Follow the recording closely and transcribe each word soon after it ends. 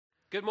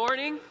Good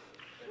morning.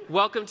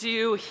 Welcome to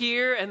you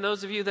here and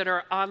those of you that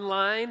are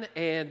online.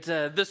 And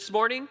this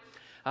morning,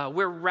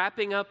 we're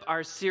wrapping up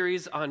our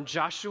series on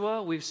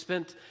Joshua. We've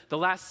spent the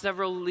last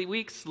several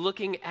weeks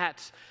looking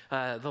at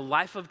the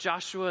life of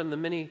Joshua and the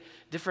many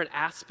different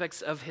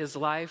aspects of his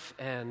life.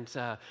 And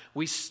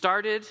we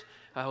started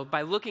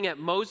by looking at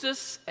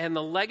Moses and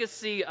the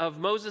legacy of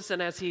Moses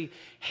and as he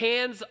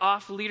hands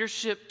off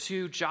leadership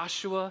to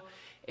Joshua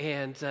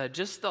and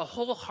just the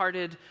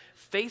wholehearted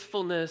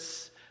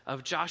faithfulness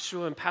of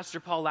Joshua. And Pastor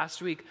Paul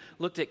last week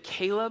looked at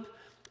Caleb,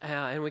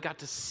 and we got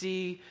to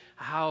see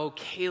how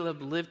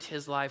Caleb lived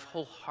his life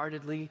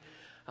wholeheartedly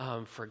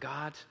for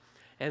God.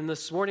 And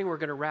this morning we're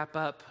going to wrap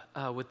up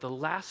with the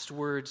last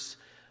words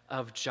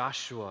of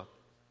Joshua.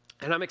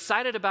 And I'm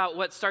excited about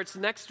what starts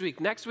next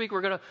week. Next week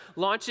we're going to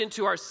launch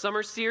into our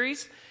summer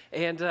series,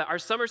 and our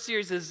summer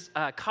series is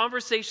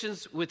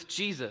Conversations with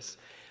Jesus.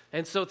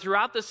 And so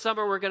throughout the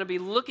summer we're going to be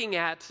looking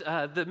at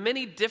the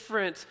many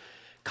different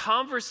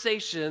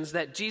conversations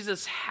that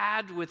Jesus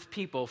had with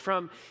people,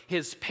 from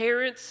his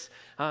parents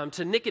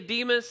to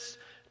Nicodemus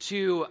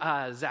to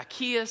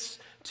Zacchaeus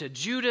to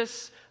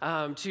Judas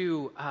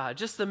to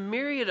just the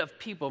myriad of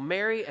people,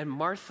 Mary and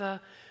Martha,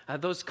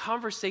 those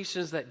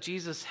conversations that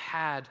Jesus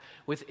had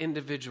with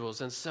individuals.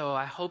 And so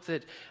I hope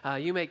that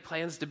you make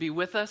plans to be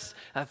with us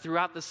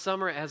throughout the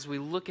summer as we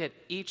look at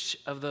each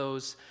of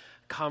those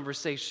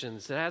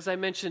conversations. And as I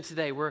mentioned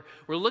today, we're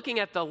looking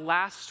at the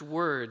last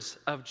words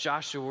of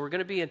Joshua. We're going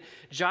to be in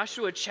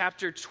Joshua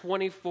chapter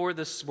 24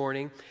 this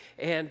morning,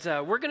 and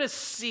we're going to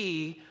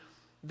see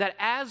that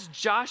as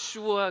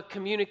Joshua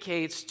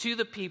communicates to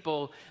the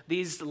people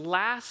these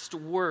last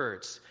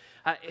words,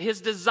 his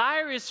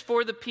desire is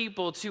for the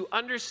people to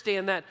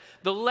understand that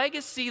the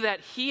legacy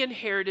that he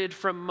inherited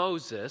from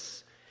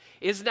Moses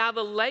is now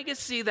the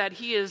legacy that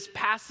he is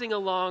passing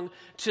along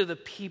to the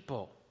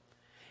people.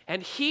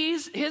 And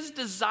his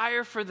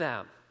desire for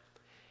them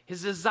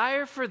is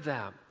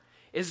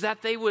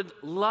that they would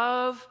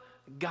love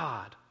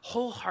God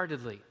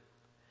wholeheartedly.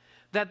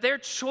 That their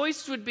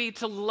choice would be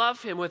to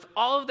love him with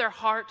all of their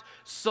heart,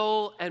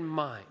 soul, and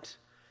mind.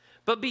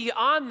 But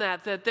beyond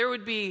that, that there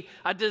would be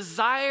a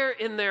desire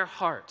in their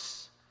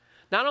hearts,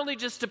 not only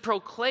just to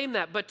proclaim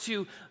that, but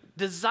to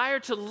desire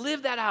to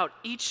live that out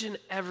each and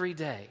every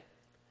day.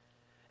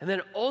 And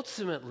then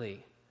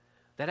ultimately,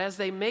 that as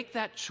they make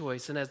that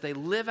choice and as they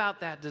live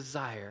out that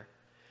desire,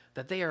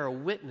 that they are a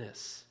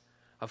witness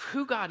of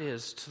who God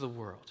is to the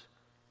world.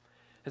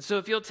 And so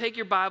if you'll take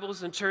your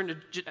Bibles and turn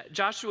to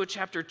Joshua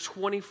chapter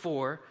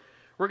 24,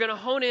 we're going to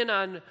hone in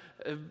on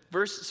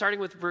starting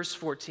with verse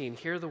 14.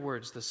 Hear the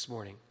words this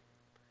morning.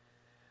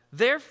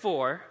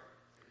 Therefore,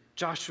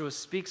 Joshua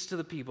speaks to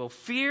the people,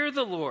 fear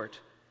the Lord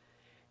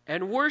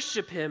and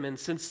worship him in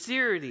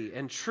sincerity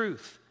and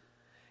truth.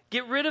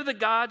 Get rid of the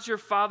gods your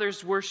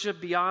fathers worshiped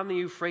beyond the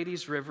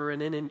Euphrates River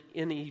and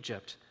in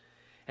Egypt,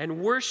 and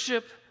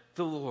worship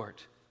the Lord.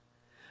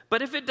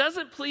 But if it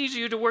doesn't please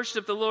you to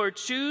worship the Lord,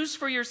 choose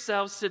for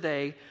yourselves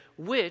today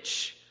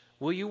which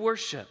will you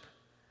worship: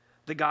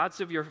 the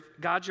gods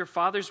your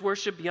fathers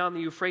worshiped beyond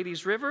the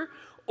Euphrates River,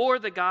 or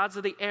the gods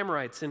of the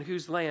Amorites in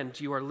whose land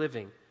you are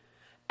living.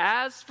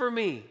 As for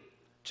me,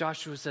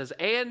 Joshua says,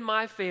 and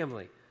my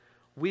family,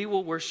 we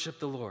will worship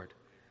the Lord.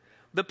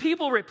 The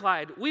people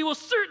replied, we will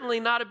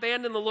certainly not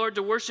abandon the Lord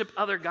to worship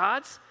other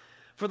gods.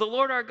 For the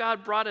Lord our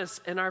God brought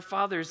us and our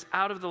fathers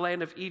out of the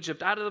land of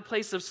Egypt, out of the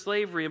place of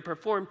slavery, and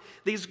performed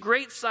these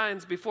great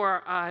signs before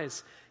our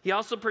eyes. He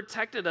also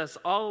protected us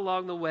all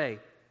along the way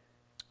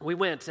we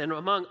went, and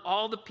among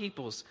all the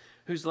peoples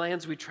whose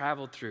lands we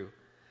traveled through.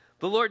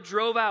 The Lord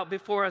drove out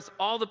before us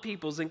all the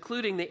peoples,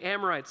 including the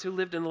Amorites who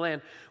lived in the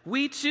land.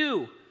 We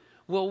too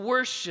will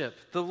worship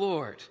the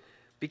Lord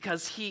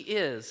because he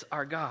is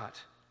our God.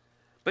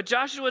 But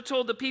Joshua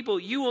told the people,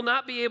 you will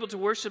not be able to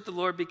worship the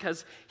Lord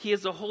because he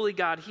is a holy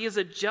God. He is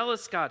a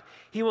jealous God.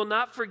 He will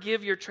not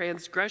forgive your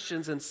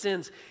transgressions and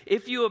sins.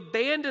 If you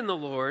abandon the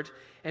Lord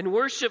and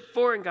worship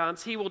foreign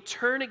gods, he will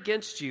turn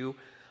against you,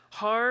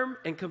 harm,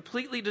 and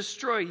completely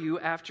destroy you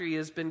after he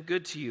has been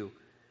good to you.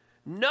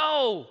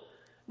 No,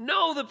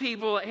 the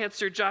people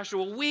answered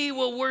Joshua, we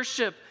will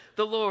worship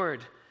the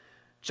Lord.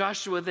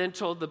 Joshua then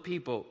told the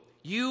people,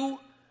 you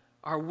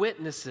are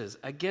witnesses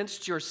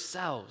against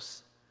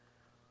yourselves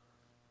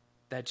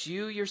that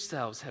you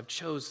yourselves have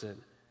chosen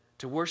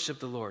to worship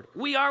the Lord.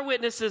 We are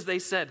witnesses, they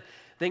said.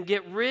 Then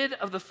get rid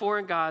of the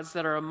foreign gods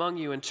that are among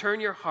you and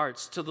turn your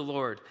hearts to the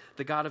Lord,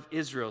 the God of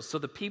Israel. So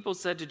the people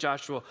said to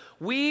Joshua,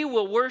 we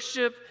will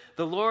worship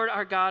the Lord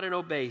our God and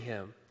obey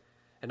him.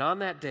 And on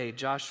that day,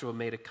 Joshua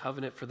made a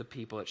covenant for the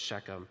people at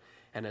Shechem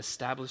and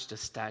established a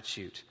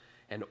statute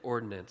and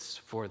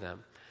ordinance for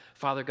them.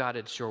 Father God,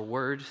 it's your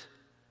word.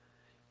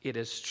 It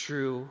is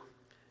true.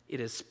 It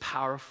is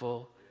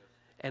powerful.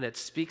 And it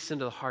speaks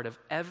into the heart of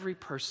every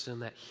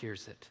person that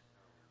hears it.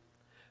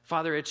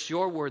 Father, it's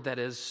your word that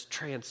is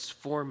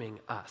transforming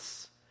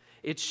us.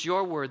 It's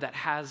your word that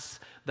has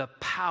the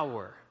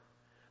power,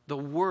 the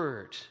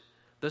word,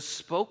 the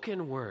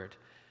spoken word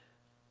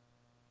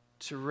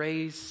to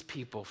raise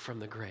people from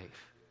the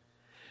grave,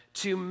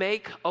 to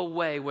make a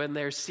way when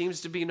there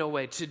seems to be no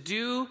way, to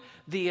do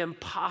the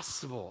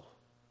impossible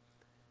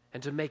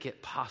and to make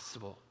it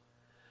possible,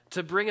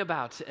 to bring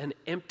about an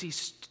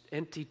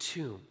empty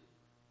tomb,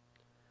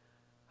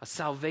 a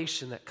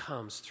salvation that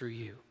comes through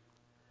you.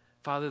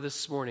 Father,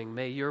 this morning,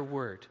 may your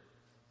word,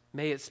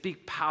 may it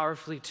speak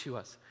powerfully to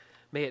us.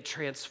 May it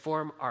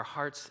transform our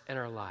hearts and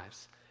our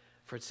lives.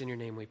 For it's in your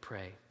name we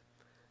pray.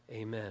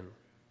 Amen.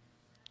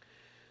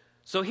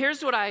 So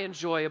here's what I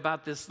enjoy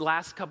about this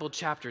last couple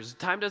chapters.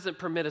 Time doesn't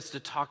permit us to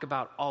talk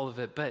about all of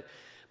it, but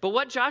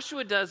what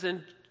Joshua does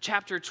in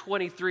chapter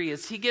 23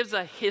 is he gives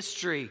a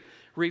history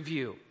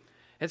review.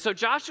 And so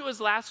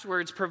Joshua's last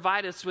words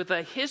provide us with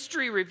a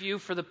history review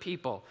for the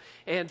people.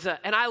 And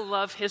I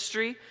love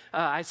history.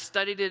 I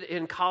studied it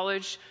in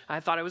college.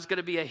 I thought I was going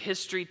to be a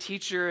history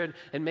teacher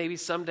and maybe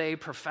someday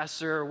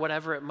professor or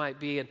whatever it might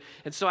be.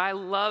 And so I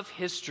love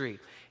history.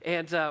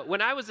 And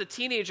when I was a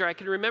teenager, I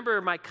can remember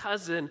my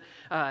cousin,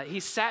 he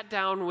sat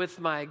down with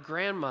my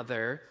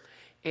grandmother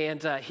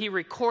and he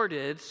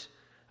recorded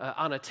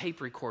on a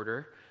tape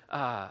recorder.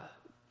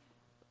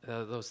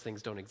 Those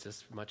things don't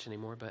exist much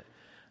anymore, but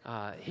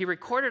he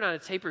recorded on a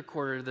tape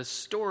recorder the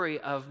story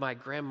of my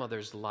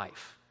grandmother's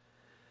life.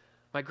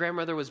 My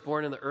grandmother was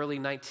born in the early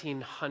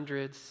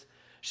 1900s.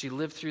 She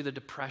lived through the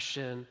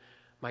Depression.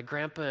 My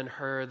grandpa and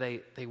her,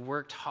 they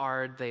worked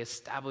hard. They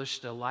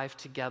established a life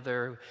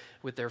together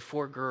with their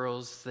 4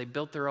 girls. They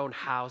built their own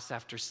house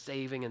after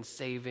saving and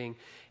saving.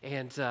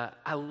 And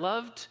I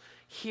loved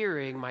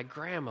hearing my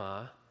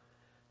grandma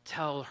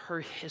tell her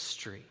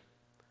history,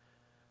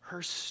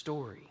 her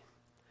story.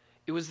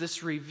 It was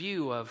this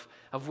review of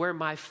where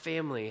my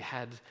family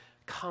had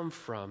come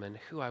from and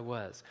who I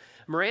was.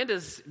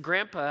 Miranda's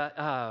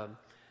grandpa,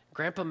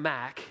 Grandpa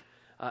Mac,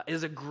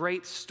 is a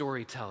great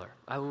storyteller.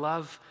 I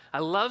love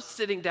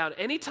sitting down.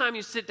 Anytime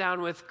you sit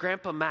down with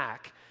Grandpa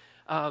Mac,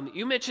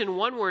 you mention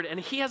one word and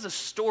he has a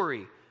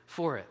story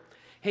for it.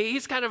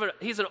 He's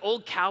an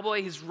old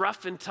cowboy. He's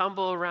rough and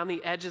tumble around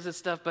the edges and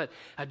stuff, but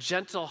a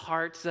gentle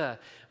heart.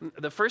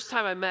 The first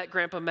time I met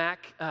Grandpa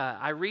Mac,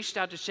 I reached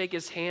out to shake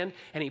his hand,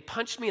 and he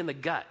punched me in the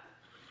gut.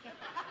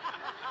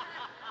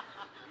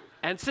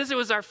 And since it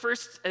was our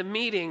first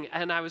meeting,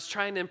 and I was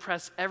trying to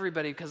impress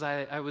everybody because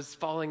I was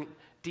falling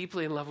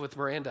deeply in love with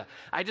Miranda,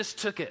 I just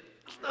took it.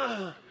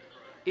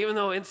 Even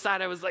though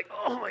inside I was like,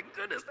 oh my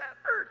goodness, that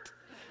hurt.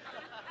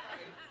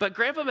 But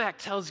Grandpa Mac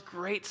tells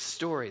great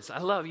stories. I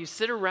love, you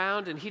sit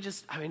around and he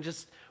just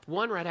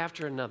one right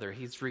after another,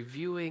 he's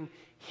reviewing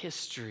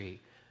history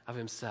of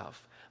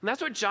himself. And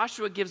that's what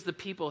Joshua gives the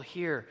people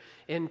here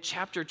in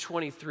chapter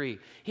 23.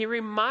 He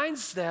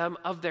reminds them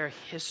of their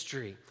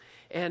history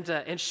and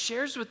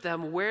shares with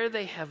them where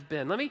they have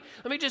been. Let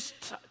me just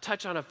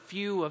touch on a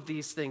few of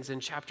these things in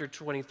chapter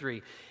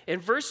 23.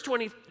 In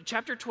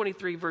chapter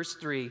 23, verse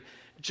 3,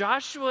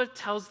 Joshua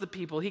tells the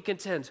people, he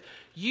contends,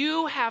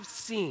 you have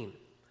seen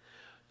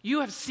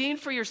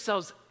for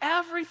yourselves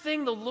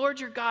everything the Lord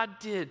your God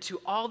did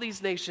to all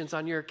these nations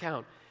on your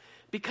account,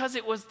 because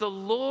it was the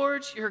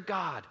Lord your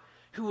God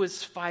who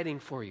was fighting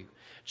for you.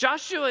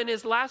 Joshua, in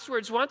his last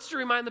words, wants to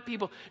remind the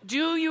people,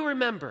 do you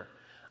remember?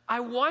 I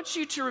want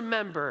you to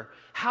remember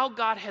how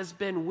God has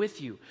been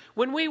with you.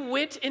 When we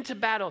went into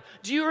battle,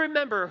 do you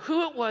remember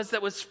who it was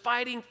that was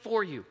fighting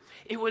for you?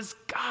 It was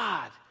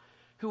God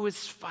who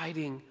was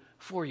fighting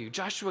for you.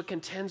 Joshua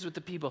contends with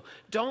the people,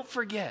 don't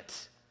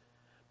forget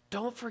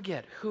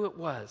who it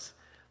was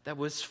that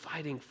was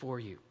fighting for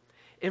you.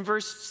 In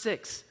verse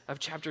 6 of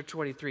chapter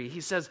 23,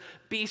 he says,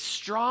 be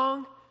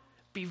strong,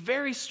 be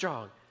very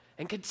strong,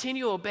 and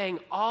continue obeying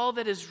all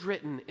that is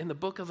written in the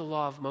book of the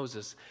law of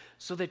Moses,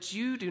 so that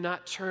you do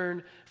not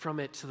turn from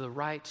it to the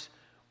right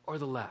or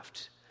the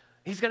left.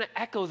 He's going to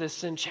echo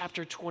this in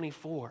chapter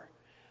 24.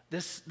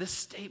 This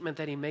statement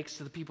that he makes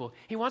to the people.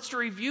 He wants to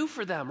review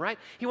for them, right?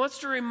 He wants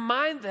to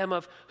remind them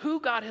of who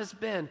God has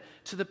been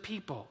to the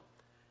people.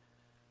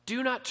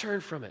 Do not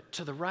turn from it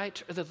to the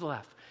right or the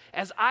left.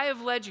 As I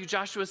have led you,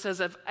 Joshua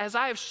says, as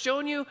I have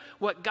shown you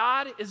what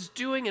God is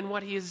doing and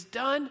what he has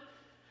done,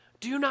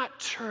 do not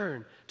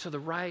turn to the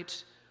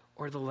right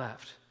or the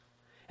left.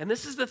 And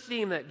this is the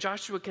theme that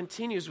Joshua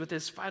continues with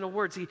his final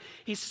words.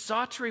 He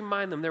sought to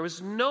remind them there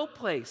was no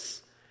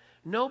place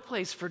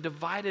for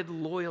divided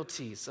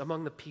loyalties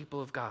among the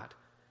people of God.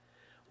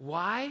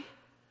 Why?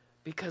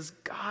 Because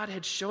God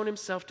had shown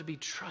himself to be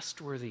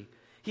trustworthy.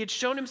 He had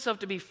shown himself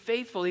to be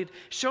faithful. He had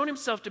shown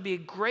himself to be a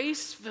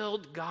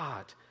grace-filled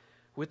God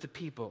with the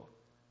people.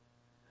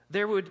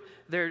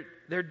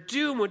 Their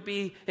doom would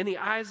be, in the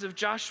eyes of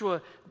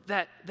Joshua,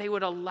 that they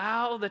would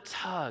allow the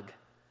tug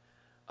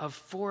of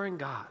foreign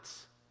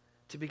gods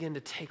to begin to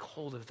take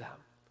hold of them.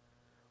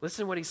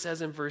 Listen to what he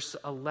says in verse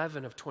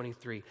 11 of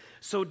 23.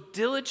 So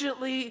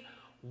diligently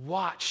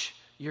watch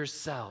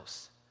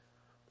yourselves.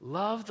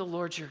 Love the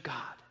Lord your God.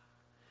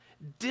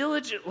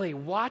 Diligently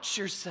watch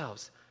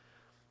yourselves.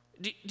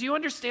 Do you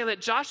understand that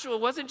Joshua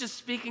wasn't just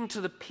speaking to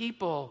the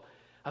people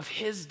of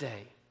his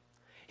day?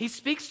 He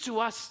speaks to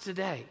us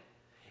today.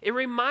 It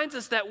reminds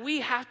us that we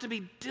have to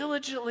be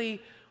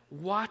diligently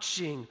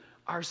watching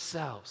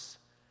ourselves.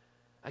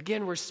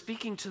 Again, we're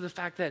speaking to the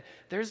fact that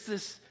there's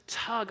this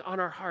tug on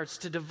our hearts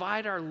to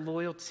divide our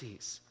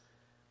loyalties.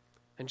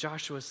 And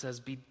Joshua says,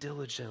 be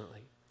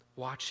diligently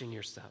watching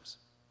yourselves.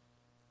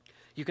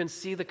 You can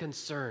see the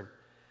concern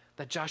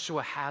that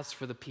Joshua has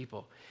for the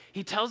people.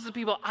 He tells the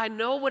people, I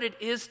know what it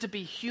is to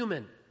be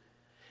human.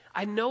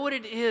 I know what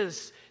it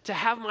is to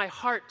have my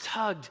heart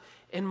tugged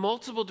in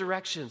multiple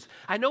directions.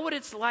 I know what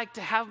it's like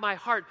to have my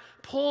heart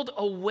pulled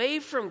away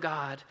from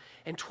God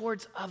and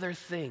towards other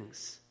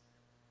things.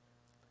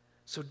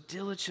 So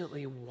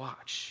diligently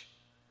watch.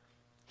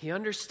 He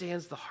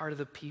understands the heart of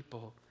the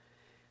people.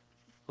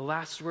 The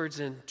last words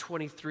in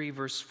 23,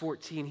 verse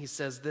 14, he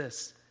says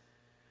this,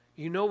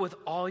 you know with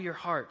all your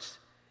heart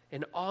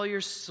and all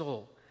your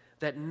soul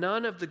that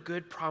none of the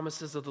good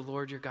promises of the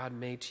Lord your God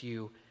made to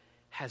you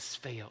has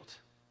failed.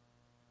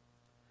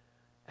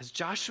 As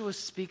Joshua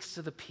speaks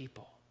to the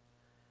people,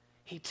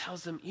 he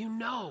tells them, you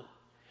know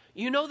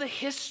the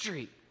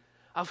history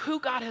of who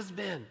God has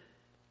been.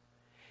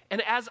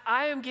 And as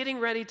I am getting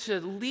ready to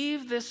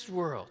leave this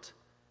world,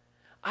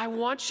 I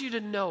want you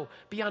to know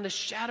beyond a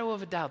shadow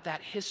of a doubt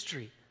that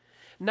history.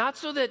 Not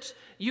so that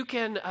you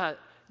can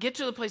get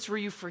to the place where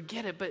you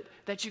forget it, but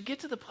that you get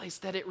to the place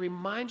that it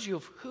reminds you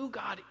of who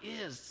God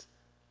is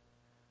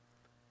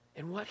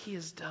and what he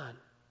has done.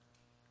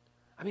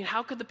 I mean,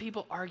 how could the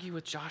people argue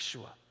with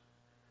Joshua?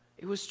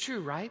 It was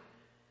true, right?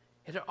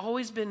 It had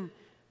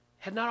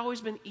not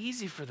always been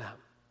easy for them.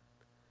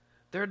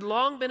 There had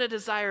long been a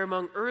desire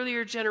among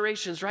earlier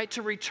generations, right,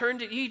 to return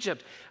to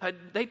Egypt.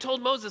 They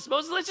told Moses,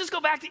 let's just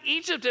go back to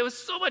Egypt. It was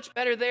so much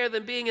better there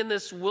than being in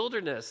this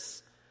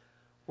wilderness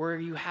where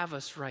you have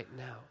us right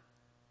now.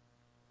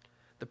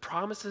 The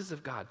promises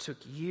of God took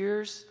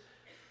years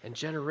and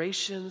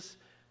generations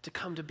to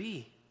come to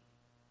be.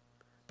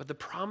 But the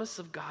promise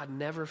of God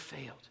never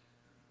failed.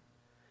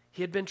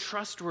 He had been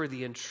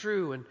trustworthy and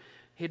true, and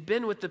he had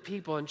been with the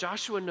people, and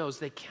Joshua knows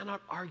they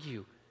cannot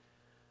argue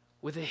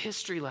with a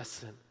history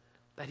lesson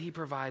that he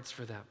provides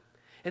for them.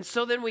 And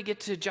so then we get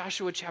to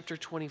Joshua chapter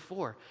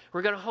 24.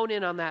 We're going to hone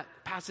in on that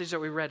passage that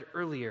we read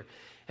earlier.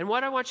 And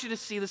what I want you to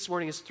see this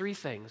morning is three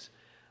things.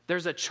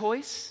 There's a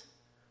choice,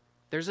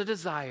 there's a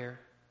desire,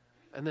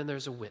 and then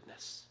there's a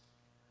witness.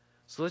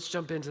 So let's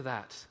jump into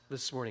that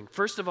this morning.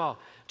 First of all,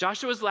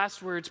 Joshua's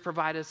last words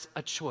provide us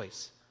a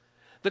choice.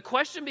 The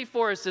question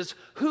before us is,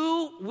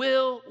 who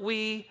will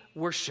we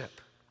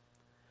worship?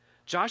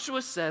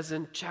 Joshua says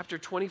in chapter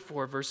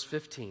 24, verse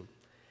 15,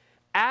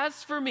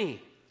 As for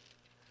me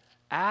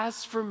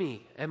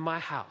and my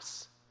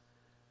house,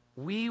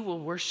 we will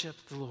worship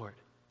the Lord.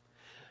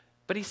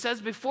 But he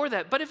says before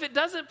that, but if it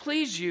doesn't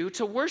please you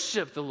to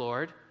worship the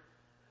Lord,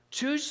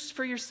 choose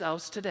for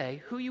yourselves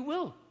today who you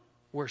will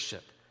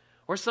worship.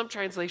 Or some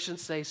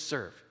translations say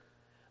serve.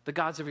 The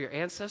gods of your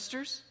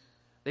ancestors,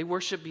 they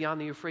worship beyond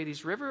the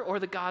Euphrates River, or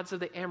the gods of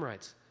the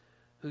Amorites,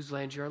 whose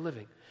land you are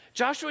living.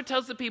 Joshua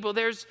tells the people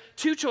there's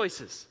two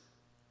choices.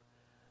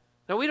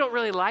 Now, we don't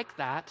really like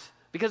that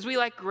because we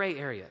like gray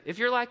area. If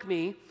you're like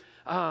me,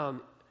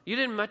 you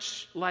didn't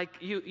much like,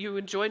 you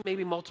enjoyed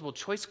maybe multiple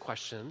choice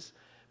questions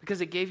because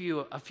it gave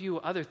you a few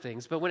other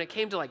things. But when it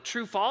came to like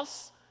true,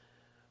 false,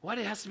 what,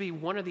 it has to be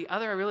one or the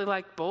other. I really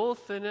like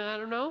both, and I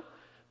don't know,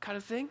 kind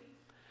of thing.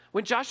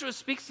 When Joshua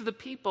speaks to the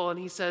people and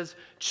he says,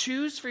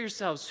 choose for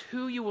yourselves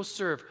who you will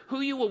serve,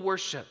 who you will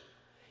worship,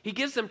 he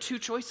gives them two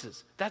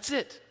choices. That's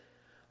it.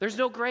 There's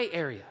no gray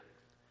area.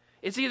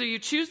 It's either you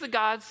choose the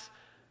gods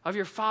of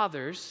your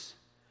fathers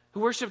who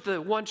worship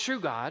the one true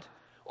God,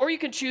 or you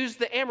can choose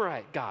the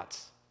Amorite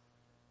gods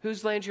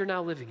whose land you're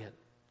now living in.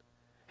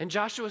 And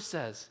Joshua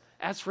says,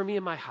 as for me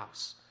and my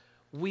house,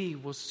 we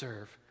will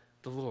serve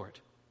the Lord.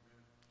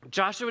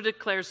 Joshua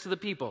declares to the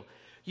people,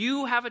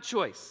 you have a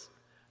choice,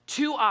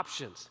 two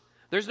options.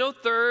 There's no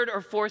third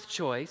or fourth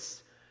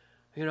choice.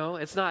 You know,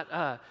 it's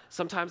not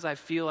sometimes I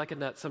feel like a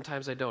nut,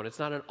 sometimes I don't. It's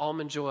not an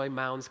Almond Joy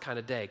Mounds kind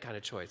of day, kind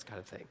of choice, kind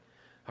of thing.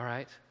 All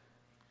right?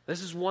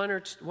 This is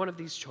one of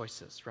these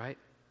choices, right?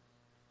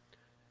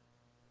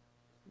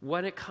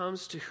 When it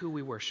comes to who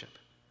we worship.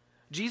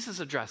 Jesus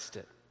addressed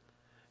it.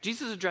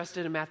 Jesus addressed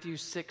it in Matthew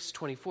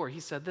 6:24. He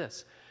said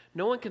this,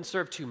 no one can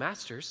serve two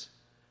masters,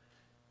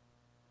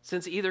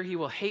 since either he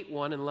will hate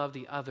one and love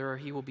the other, or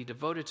he will be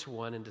devoted to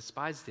one and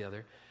despise the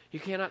other.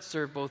 You cannot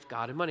serve both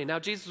God and money. Now,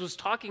 Jesus was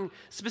talking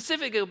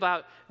specifically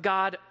about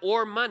God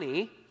or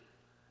money,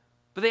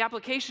 but the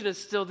application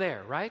is still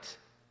there, right?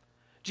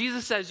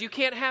 Jesus says you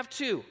can't have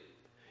two.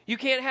 You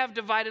can't have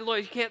divided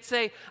loyalty. You can't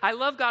say, I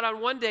love God on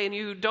one day and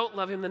you don't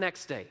love him the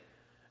next day.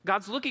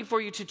 God's looking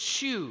for you to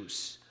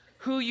choose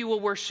who you will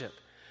worship,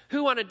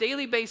 who on a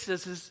daily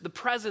basis is the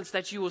presence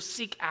that you will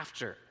seek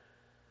after.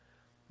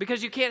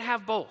 Because you can't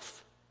have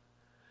both.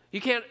 You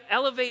can't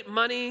elevate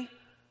money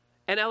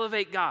and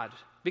elevate God.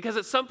 Because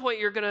at some point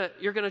you're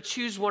gonna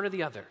choose one or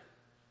the other.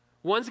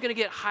 One's gonna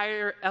get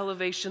higher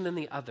elevation than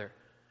the other.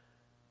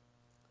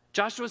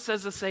 Joshua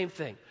says the same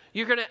thing.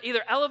 You're gonna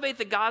either elevate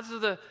the gods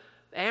of the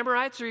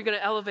Amorites or you're gonna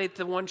elevate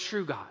the one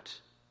true God.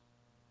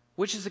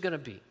 Which is it gonna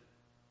be?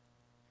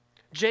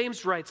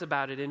 James writes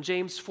about it in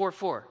James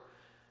 4:4.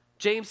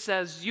 James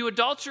says, you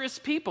adulterous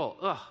people.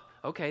 Ugh,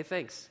 okay,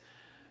 thanks.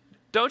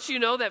 Don't you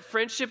know that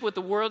friendship with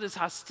the world is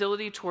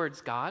hostility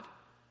towards God?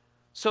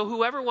 So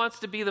whoever wants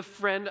to be the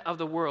friend of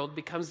the world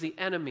becomes the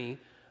enemy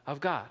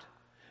of God.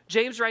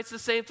 James writes the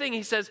same thing.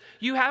 He says,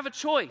 you have a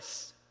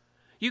choice.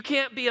 You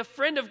can't be a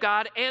friend of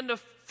God and a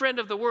friend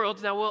of the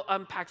world. Now, we'll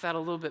unpack that a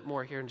little bit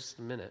more here in just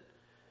a minute.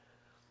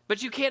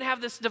 But you can't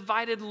have this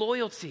divided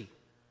loyalty.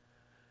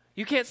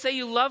 You can't say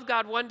you love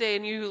God one day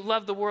and you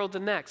love the world the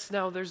next.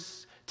 Now,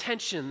 there's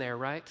tension there,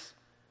 right?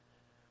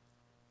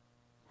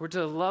 We're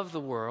to love the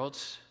world,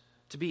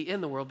 to be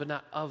in the world, but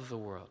not of the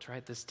world,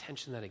 right? This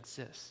tension that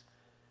exists.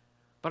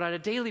 But on a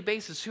daily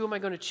basis, who am I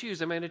going to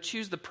choose? Am I going to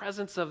choose the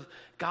presence of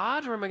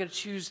God, or am I going to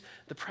choose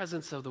the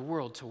presence of the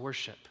world to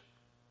worship?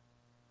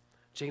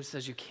 James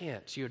says you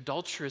can't. You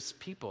adulterous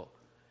people.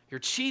 You're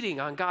cheating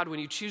on God when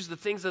you choose the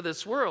things of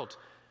this world.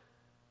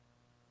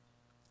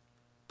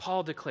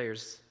 Paul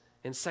declares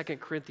in 2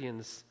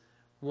 Corinthians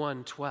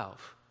 1:12,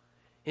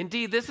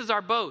 indeed, this is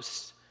our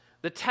boast.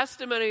 The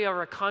testimony of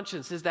our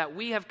conscience is that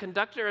we have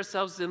conducted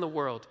ourselves in the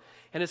world,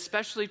 and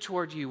especially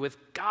toward you, with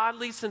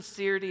godly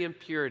sincerity and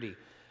purity,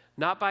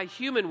 not by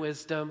human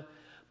wisdom,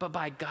 but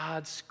by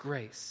God's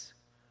grace.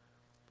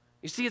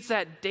 You see, it's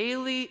that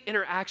daily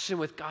interaction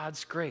with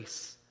God's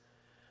grace.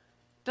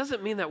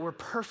 Doesn't mean that we're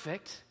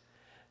perfect.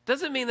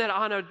 Doesn't mean that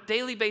on a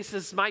daily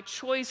basis my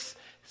choice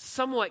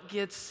somewhat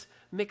gets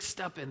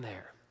mixed up in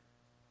there.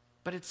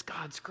 But it's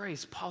God's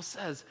grace. Paul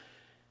says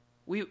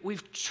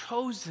we've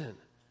chosen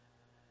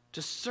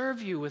to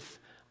serve you with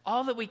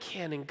all that we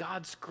can in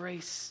God's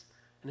grace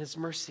and his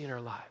mercy in our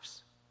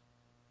lives.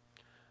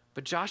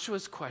 But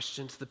Joshua's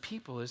question to the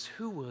people is,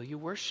 who will you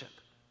worship?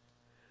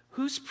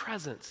 Whose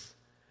presence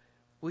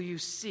will you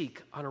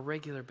seek on a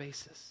regular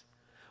basis?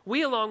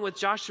 We, along with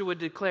Joshua,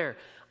 declare,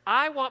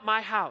 I want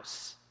my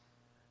house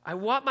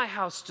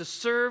to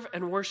serve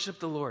and worship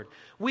the Lord.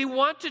 We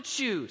want to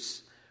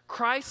choose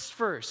Christ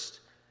first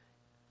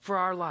for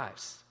our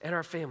lives and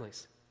our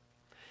families.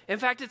 In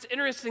fact, it's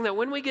interesting that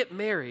when we get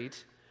married,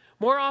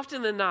 more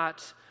often than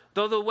not,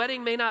 though the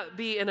wedding may not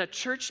be in a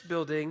church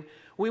building,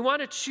 we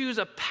want to choose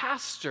a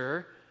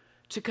pastor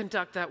to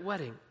conduct that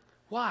wedding.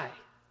 Why?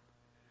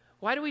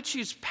 Why do we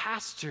choose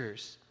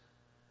pastors,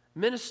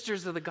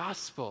 ministers of the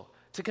gospel,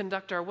 to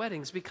conduct our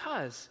weddings?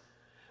 Because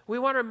we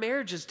want our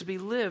marriages to be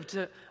lived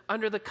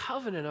under the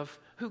covenant of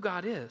who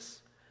God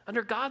is,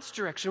 under God's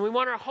direction. We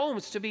want our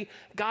homes to be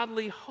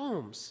godly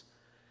homes.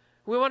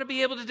 We want to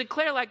be able to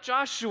declare, like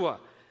Joshua,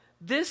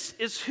 this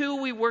is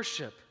who we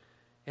worship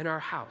in our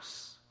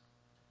house.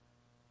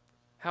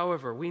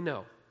 However, we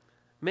know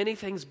many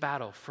things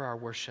battle for our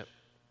worship.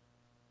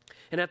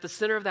 And at the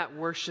center of that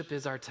worship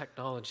is our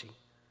technology.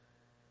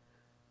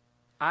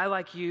 I,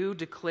 like you,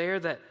 declare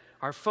that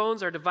our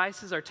phones, our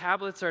devices, our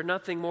tablets are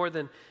nothing more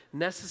than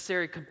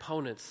necessary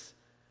components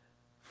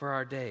for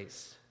our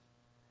days.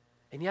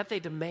 And yet they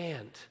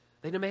demand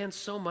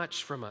so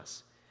much from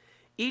us.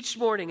 Each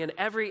morning and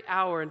every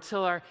hour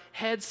until our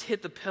heads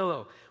hit the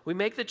pillow, we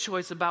make the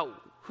choice about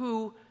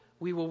who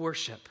we will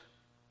worship.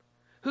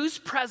 Whose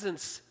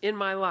presence in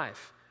my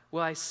life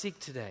will I seek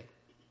today?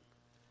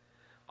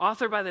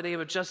 Author by the name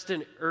of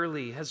Justin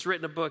Earley has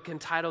written a book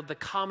entitled The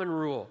Common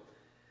Rule.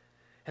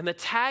 And the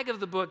tag of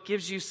the book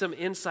gives you some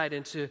insight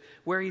into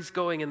where he's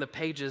going in the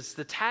pages.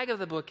 The tag of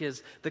the book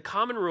is The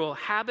Common Rule,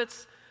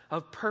 Habits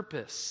of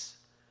Purpose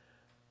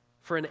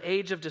for an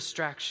Age of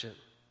Distraction.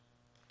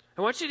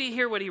 I want you to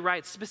hear what he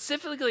writes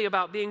specifically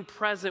about being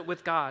present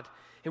with God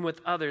and with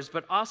others,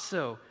 but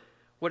also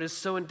what is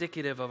so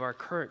indicative of our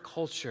current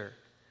culture.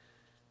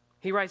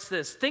 He writes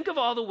this: think of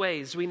all the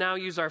ways we now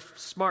use our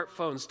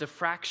smartphones to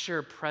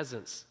fracture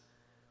presence.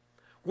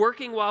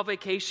 Working while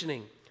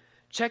vacationing,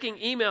 checking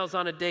emails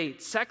on a date,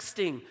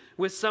 sexting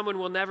with someone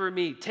we'll never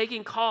meet,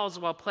 taking calls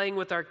while playing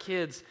with our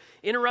kids,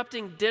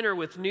 interrupting dinner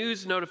with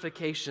news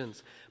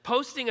notifications,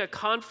 posting a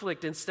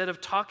conflict instead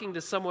of talking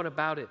to someone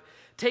about it,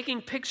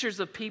 taking pictures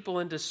of people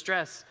in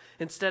distress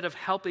instead of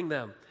helping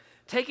them,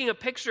 taking a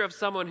picture of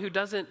someone who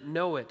doesn't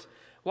know it,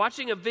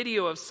 watching a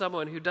video of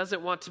someone who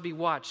doesn't want to be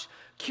watched,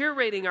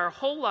 curating our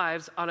whole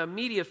lives on a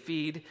media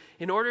feed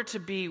in order to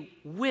be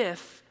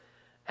with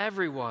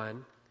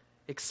everyone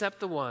except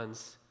the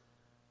ones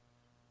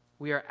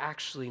we are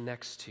actually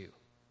next to.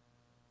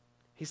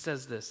 He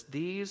says this: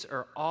 these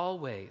are all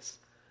ways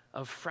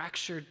of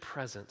fractured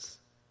presence.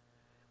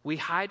 We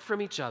hide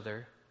from each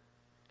other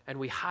and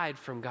we hide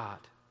from God.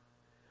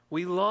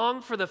 We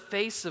long for the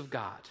face of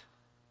God,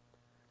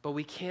 but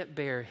we can't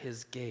bear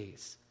his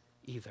gaze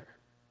either.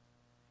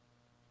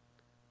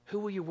 Who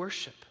will you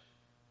worship?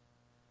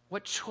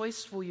 What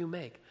choice will you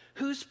make?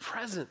 Whose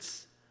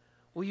presence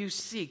will you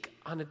seek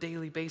on a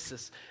daily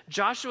basis?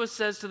 Joshua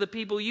says to the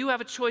people, you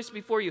have a choice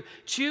before you.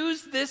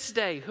 Choose this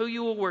day who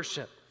you will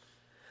worship.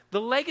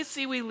 The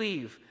legacy we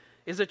leave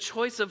is a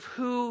choice of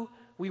who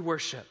we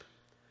worship.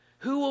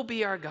 Who will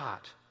be our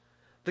God?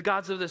 The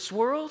gods of this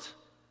world,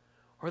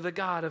 or the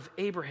God of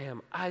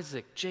Abraham,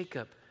 Isaac,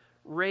 Jacob,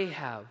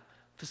 Rahab,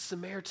 the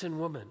Samaritan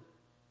woman?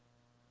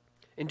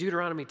 In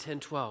Deuteronomy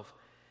 10:12,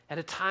 at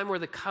a time where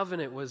the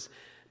covenant was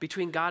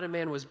between God and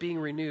man was being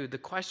renewed, the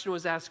question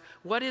was asked,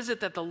 what is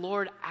it that the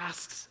Lord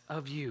asks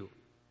of you?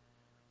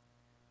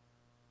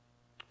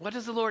 What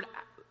does the Lord,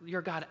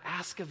 your God,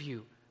 ask of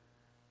you?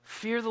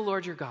 Fear the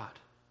Lord your God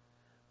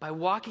by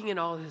walking in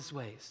all his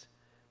ways,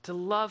 to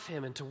love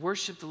him and to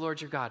worship the Lord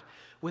your God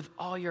with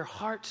all your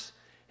heart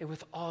and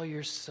with all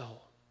your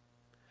soul.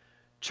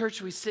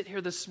 Church, we sit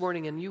here this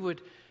morning and you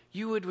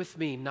would with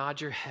me nod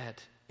your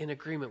head in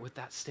agreement with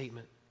that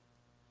statement.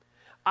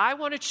 I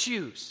want to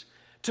choose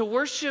to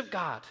worship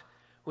God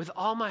with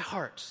all my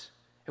heart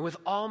and with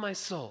all my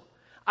soul.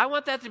 I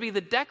want that to be the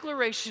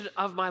declaration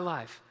of my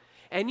life.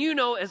 And you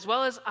know as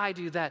well as I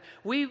do that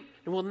we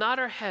will nod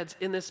our heads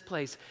in this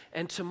place,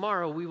 and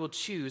tomorrow we will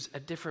choose a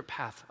different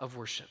path of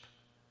worship.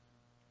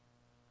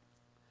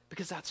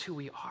 Because that's who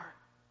we are.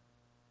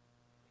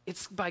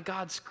 It's by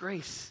God's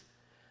grace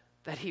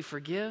that he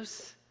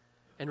forgives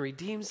and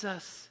redeems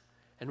us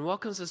and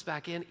welcomes us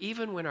back in,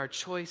 even when our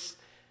choice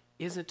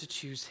isn't to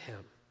choose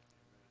him.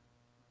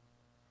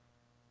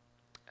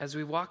 As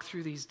we walk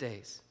through these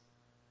days,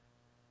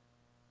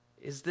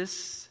 is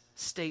this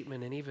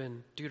statement and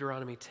even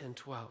Deuteronomy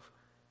 10:12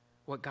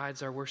 what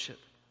guides our worship?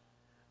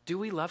 Do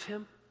we love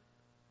him?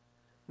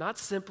 Not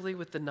simply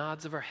with the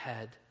nods of our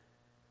head,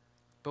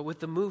 but with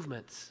the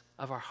movements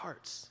of our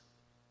hearts.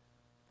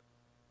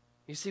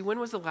 You see, when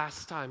was the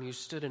last time you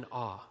stood in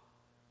awe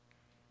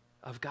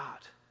of God?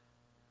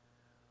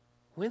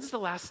 When's the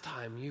last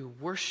time you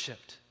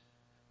worshiped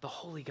the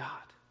holy God?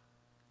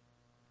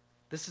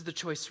 This is the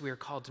choice we are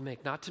called to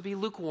make, not to be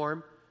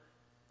lukewarm,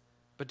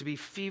 but to be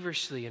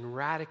feverishly and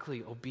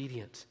radically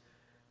obedient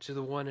to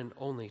the one and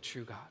only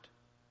true God.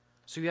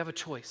 So you have a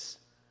choice.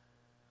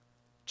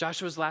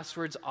 Joshua's last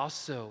words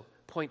also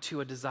point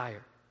to a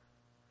desire.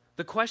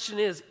 The question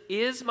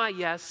is my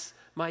yes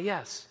my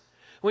yes?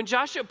 When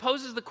Joshua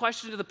poses the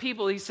question to the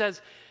people, he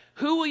says,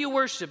 who will you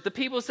worship? The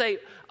people say,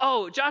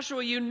 oh,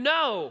 Joshua, you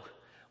know,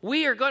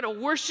 we are going to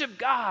worship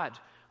God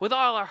with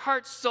all our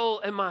heart, soul,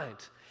 and mind.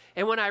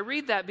 And when I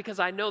read that, because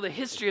I know the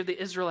history of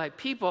the Israelite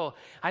people,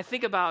 I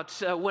think about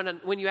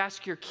when you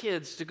ask your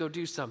kids to go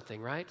do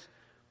something, right?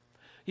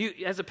 You,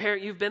 as a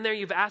parent, you've been there,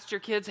 you've asked your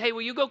kids, hey,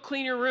 will you go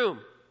clean your room?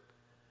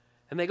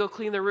 And they go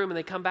clean their room, and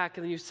they come back,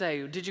 and you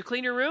say, did you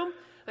clean your room?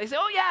 They say,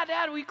 oh, yeah,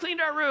 Dad, we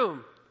cleaned our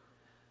room.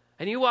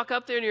 And you walk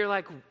up there, and you're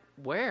like,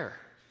 where?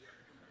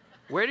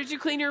 Where did you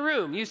clean your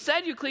room? You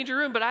said you cleaned your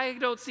room, but I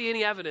don't see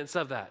any evidence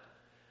of that.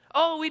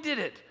 Oh, we did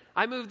it.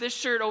 I moved this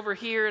shirt over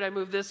here, and I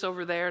moved this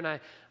over there, and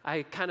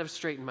I kind of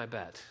straightened my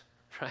bed,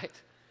 right?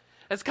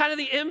 That's kind of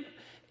the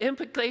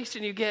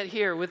implication you get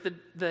here with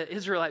the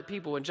Israelite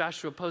people when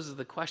Joshua poses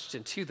the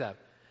question to them.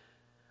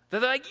 They're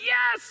like,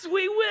 yes,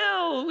 we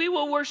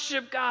will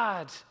worship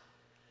God.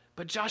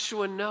 But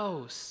Joshua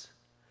knows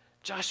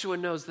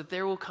that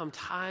there will come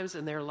times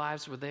in their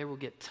lives where they will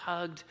get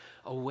tugged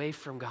away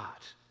from God.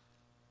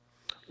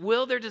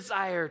 Will their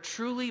desire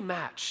truly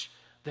match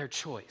their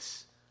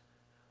choice?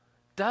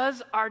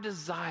 Does our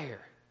desire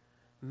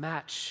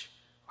match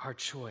our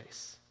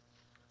choice?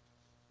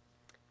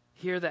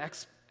 Here the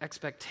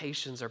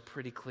expectations are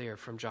pretty clear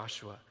from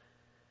Joshua.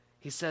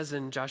 He says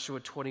in Joshua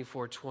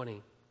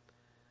 24:20,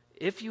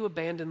 if you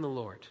abandon the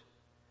Lord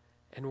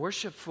and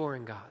worship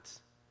foreign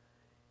gods,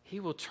 he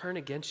will turn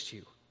against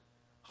you,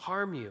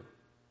 harm you,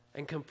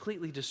 and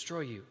completely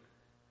destroy you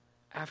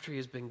after he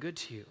has been good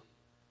to you.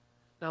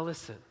 Now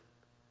listen,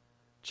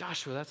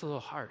 Joshua, that's a little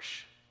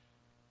harsh.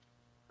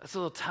 That's a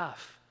little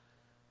tough.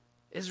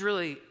 Is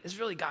really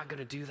God going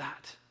to do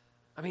that?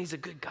 I mean, he's a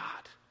good God,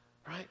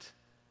 right?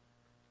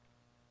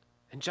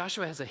 And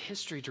Joshua has a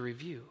history to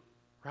review,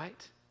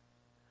 right?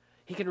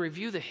 He can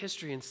review the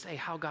history and say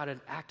how God had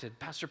acted.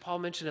 Pastor Paul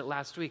mentioned it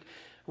last week,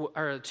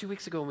 or 2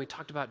 weeks ago when we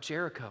talked about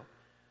Jericho.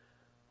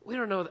 We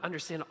don't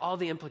understand all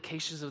the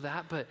implications of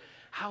that, but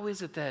how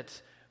is it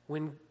that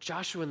when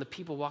Joshua and the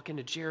people walk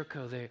into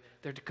Jericho,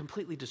 they're to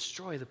completely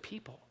destroy the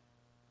people,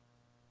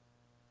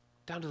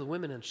 down to the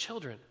women and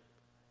children?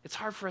 It's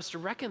hard for us to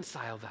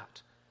reconcile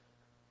that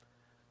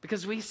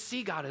because we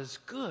see God as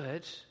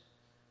good,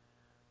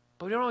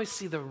 but we don't always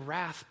see the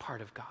wrath part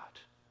of God,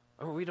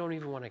 or we don't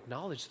even want to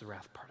acknowledge the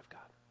wrath part of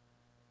God.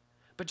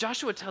 But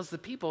Joshua tells the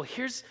people,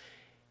 here's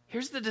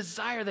the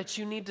desire that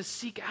you need to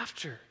seek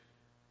after.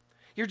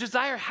 Your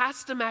desire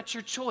has to match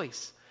your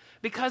choice,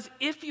 because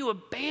if you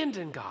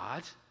abandon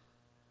God,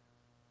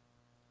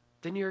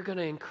 then you're going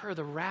to incur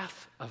the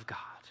wrath of God.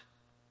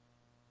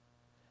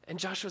 And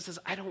Joshua says,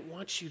 I don't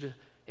want you to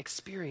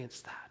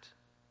experience that.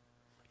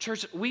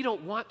 Church, we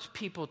don't want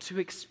people to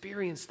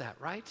experience that,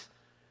 right?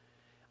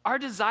 Our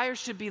desire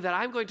should be that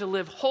I'm going to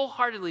live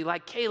wholeheartedly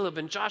like Caleb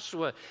and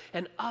Joshua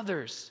and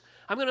others.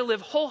 I'm going to live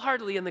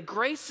wholeheartedly in the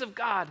grace of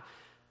God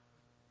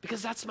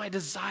because that's my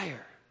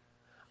desire.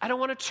 I don't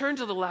want to turn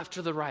to the left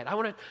or the right. I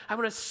want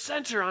to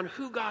center on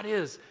who God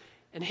is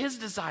and his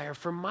desire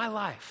for my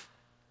life.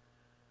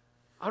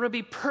 I want to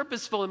be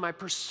purposeful in my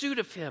pursuit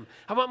of him.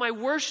 I want my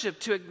worship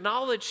to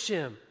acknowledge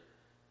him.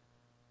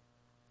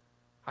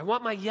 I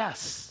want my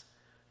yes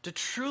to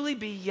truly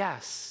be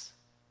yes.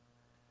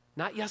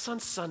 Not yes on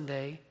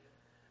Sunday,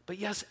 but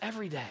yes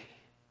every day.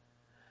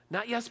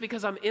 Not yes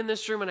because I'm in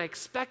this room and I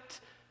expect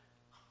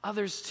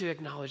others to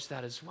acknowledge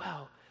that as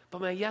well,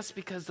 but my yes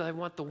because I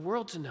want the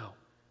world to know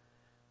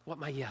what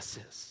my yes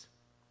is.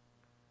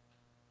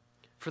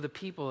 For the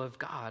people of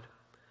God,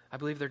 I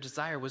believe their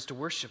desire was to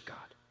worship God.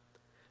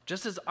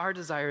 Just as our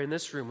desire in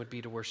this room would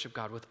be to worship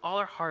God with all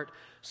our heart,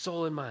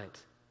 soul, and mind.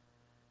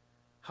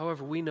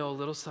 However, we know a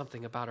little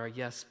something about our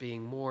yes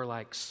being more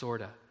like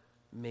sorta,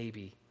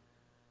 maybe,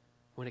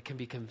 when it can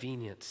be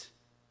convenient,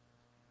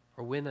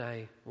 or when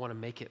I want to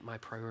make it my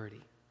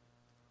priority.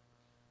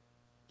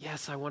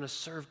 Yes, I want to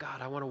serve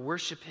God. I want to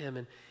worship him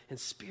in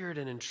spirit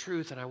and in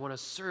truth, and I want to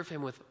serve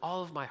him with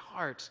all of my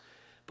heart.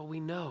 But we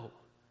know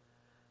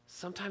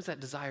sometimes that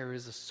desire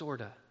is a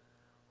sorta,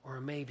 or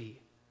a maybe,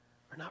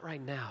 or not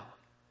right now,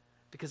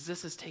 because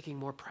this is taking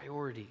more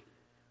priority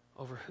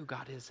over who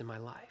God is in my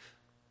life.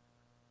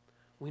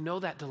 We know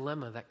that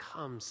dilemma that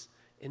comes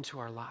into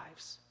our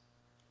lives.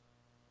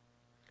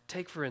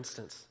 Take, for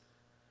instance,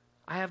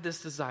 I have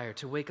this desire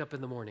to wake up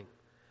in the morning,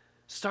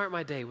 start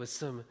my day with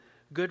some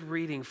good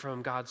reading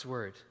from God's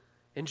word,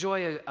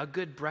 enjoy a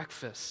good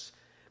breakfast,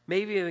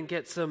 maybe even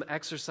get some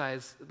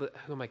exercise.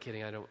 Who am I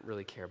kidding? I don't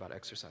really care about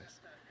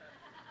exercise.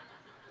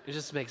 It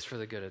just makes for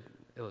the good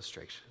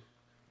illustration.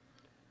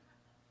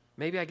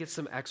 Maybe I get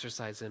some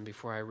exercise in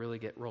before I really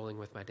get rolling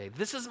with my day.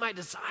 This is my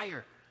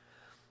desire.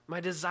 My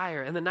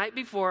desire. And the night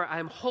before,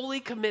 I'm wholly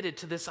committed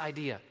to this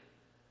idea.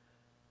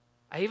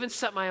 I even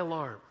set my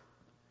alarm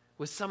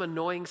with some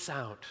annoying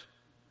sound.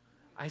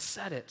 I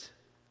set it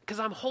because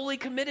I'm wholly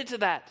committed to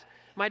that.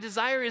 My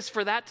desire is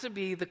for that to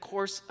be the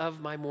course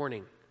of my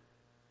morning.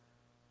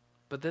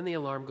 But then the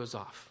alarm goes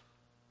off.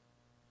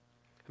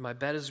 And my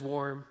bed is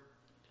warm.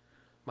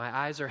 My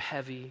eyes are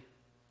heavy.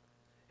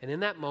 And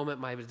in that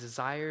moment, my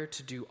desire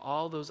to do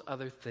all those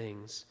other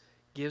things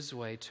gives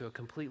way to a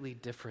completely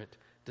different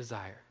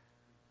desire,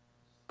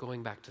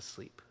 going back to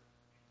sleep.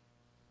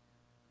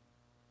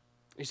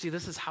 You see,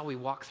 this is how we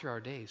walk through our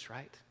days,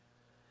 right?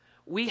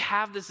 We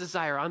have this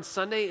desire on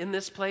Sunday in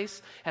this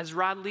place as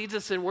Rod leads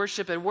us in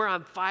worship, and we're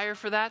on fire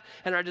for that.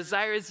 And our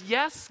desire is,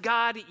 yes,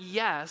 God,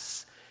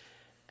 yes.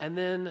 And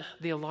then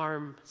the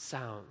alarm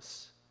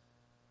sounds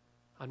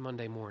on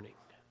Monday morning.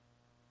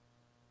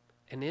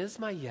 And is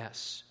my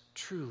yes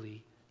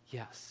truly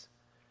yes?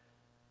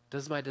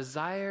 Does my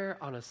desire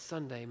on a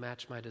Sunday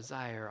match my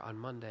desire on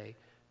Monday,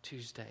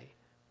 Tuesday,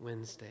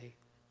 Wednesday,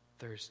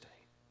 Thursday?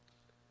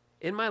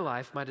 In my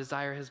life, my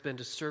desire has been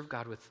to serve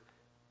God with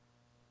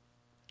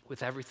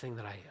everything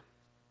that I am.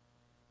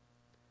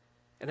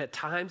 And at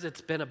times,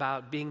 it's been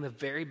about being the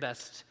very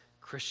best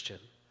Christian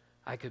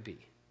I could be.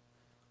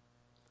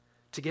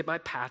 To get my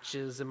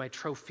patches and my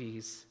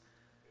trophies,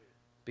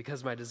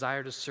 because my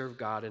desire to serve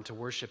God and to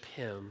worship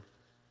him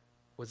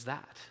was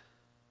that.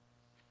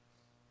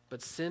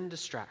 But sin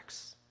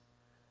distracts.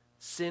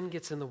 Sin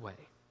gets in the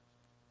way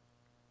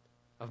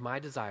of my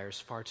desires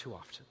far too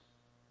often.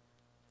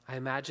 I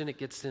imagine it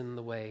gets in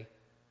the way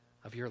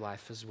of your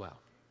life as well.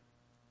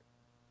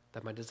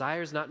 That my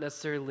desire is not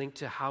necessarily linked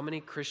to how many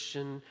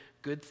Christian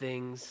good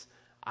things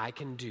I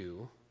can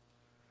do.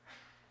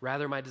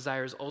 Rather, my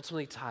desire is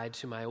ultimately tied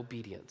to my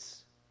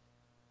obedience.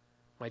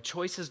 My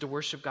choice is to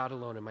worship God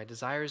alone, and my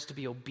desire is to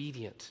be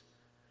obedient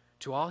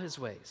to all his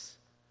ways.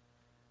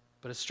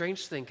 But a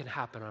strange thing can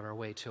happen on our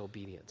way to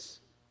obedience.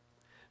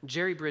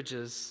 Jerry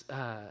Bridges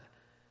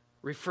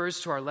refers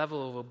to our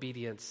level of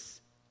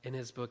obedience in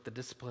his book, The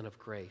Discipline of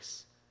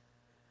Grace,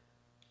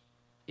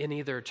 in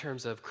either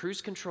terms of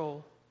cruise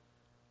control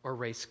or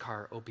race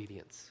car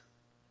obedience.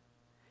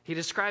 He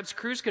describes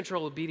cruise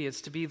control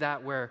obedience to be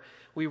that where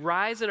we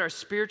rise in our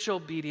spiritual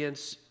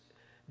obedience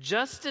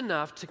just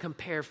enough to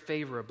compare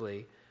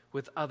favorably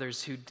with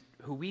others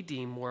who we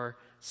deem more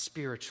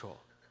spiritual.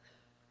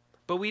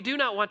 But we do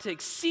not want to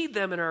exceed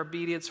them in our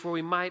obedience, for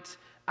we might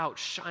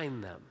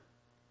outshine them.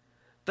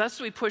 Thus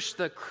we push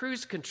the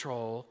cruise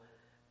control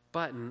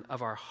button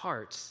of our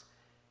hearts,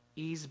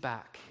 ease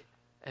back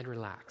and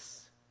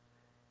relax.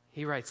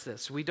 He writes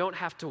this: we don't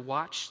have to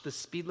watch the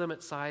speed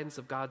limit signs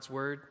of God's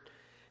word,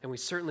 and we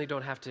certainly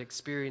don't have to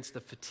experience the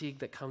fatigue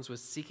that comes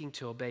with seeking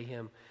to obey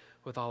him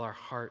with all our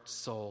heart,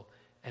 soul,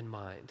 and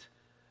mind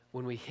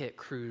when we hit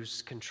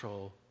cruise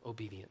control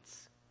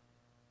obedience.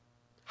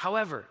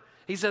 However,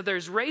 he said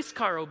there's race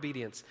car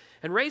obedience,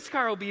 and race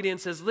car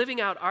obedience is living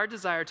out our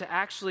desire to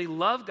actually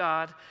love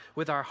God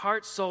with our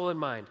heart, soul, and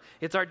mind.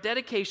 It's our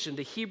dedication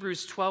to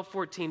Hebrews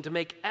 12:14 to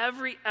make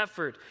every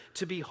effort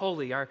to be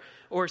holy,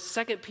 or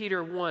 2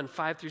 Peter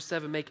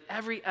 1:5-7, make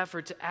every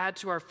effort to add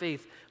to our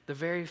faith the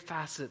very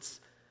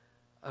facets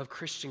of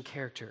Christian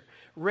character.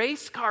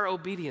 Race car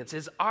obedience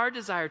is our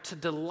desire to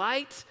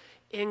delight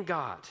in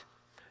God,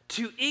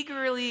 to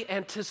eagerly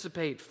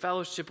anticipate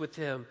fellowship with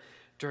him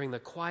during the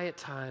quiet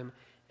time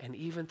and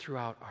even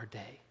throughout our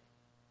day.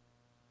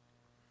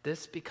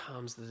 This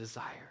becomes the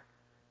desire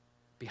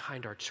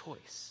behind our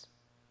choice.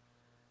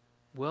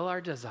 Will our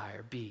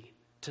desire be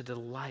to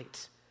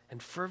delight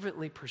and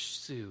fervently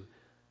pursue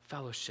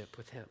fellowship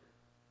with him?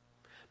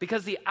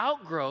 Because the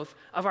outgrowth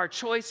of our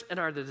choice and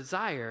our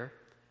desire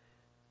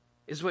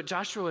is what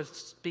Joshua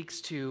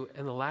speaks to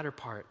in the latter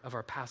part of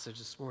our passage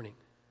this morning.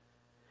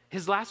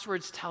 His last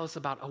words tell us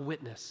about a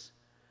witness.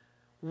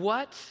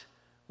 What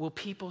will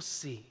people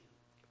see?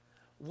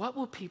 What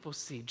will people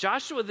see?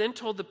 Joshua then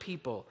told the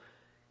people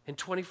in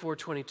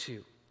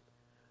 24:22,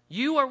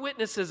 you are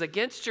witnesses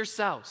against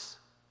yourselves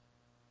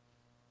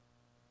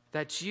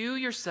that you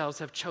yourselves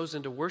have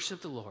chosen to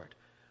worship the Lord.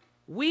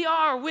 We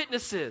are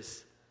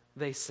witnesses,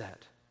 they said.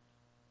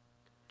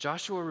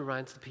 Joshua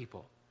reminds the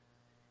people,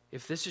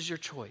 if this is your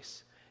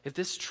choice, if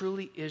this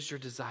truly is your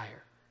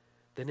desire,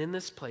 then in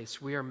this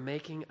place we are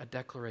making a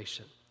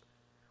declaration.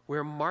 We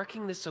are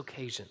marking this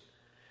occasion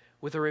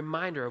with a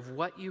reminder of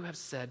what you have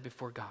said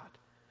before God,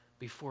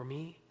 before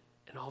me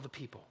and all the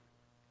people.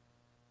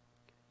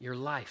 Your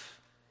life,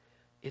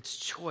 its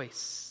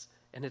choice,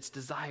 and its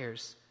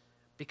desires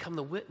become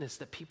the witness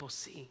that people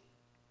see.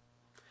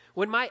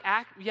 When my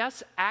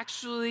yes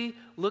actually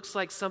looks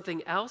like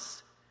something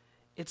else,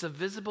 it's a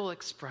visible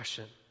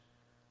expression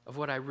of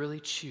what I really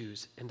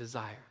choose and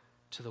desire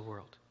to the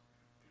world.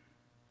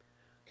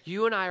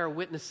 You and I are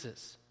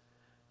witnesses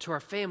to our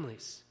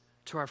families,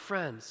 to our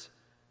friends,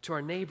 to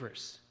our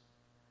neighbors.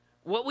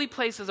 What we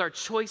place as our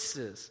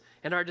choices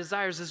and our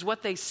desires is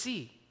what they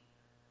see.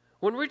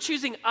 When we're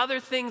choosing other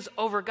things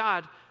over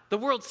God, the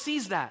world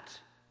sees that.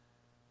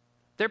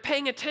 They're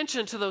paying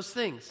attention to those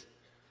things.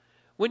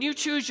 When you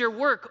choose your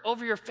work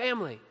over your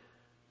family,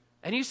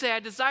 and you say, I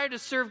desire to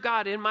serve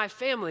God in my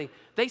family,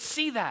 they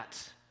see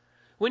that.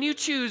 When you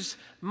choose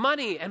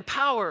money and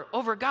power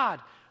over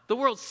God, the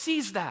world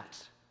sees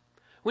that.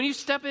 When you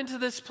step into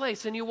this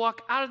place and you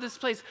walk out of this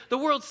place, the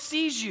world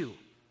sees you.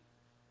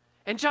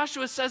 And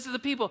Joshua says to the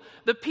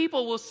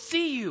people will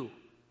see you.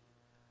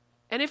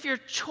 And if your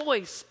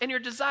choice and your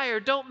desire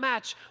don't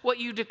match what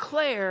you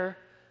declare,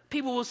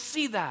 people will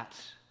see that.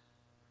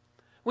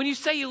 When you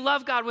say you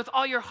love God with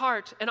all your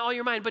heart and all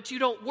your mind, but you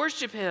don't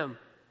worship him,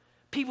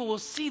 people will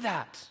see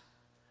that.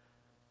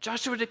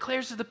 Joshua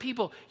declares to the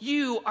people,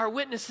 you are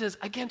witnesses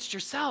against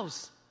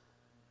yourselves.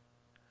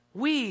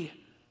 We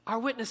are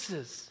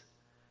witnesses.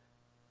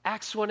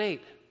 Acts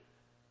 1:8.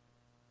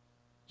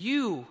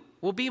 You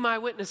will be my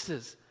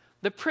witnesses.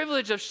 The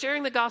privilege of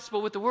sharing the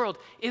gospel with the world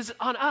is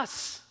on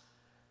us.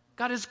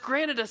 God has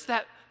granted us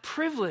that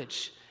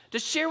privilege to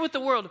share with the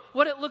world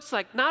what it looks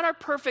like, not our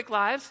perfect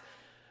lives,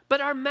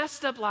 but our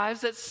messed up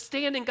lives that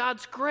stand in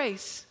God's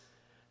grace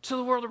to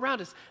the world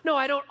around us. No,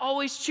 I don't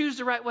always choose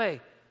the right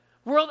way.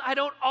 World, I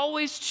don't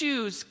always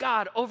choose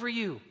God over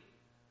you.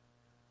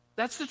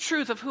 That's the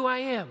truth of who I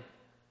am.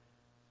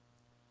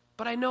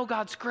 But I know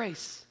God's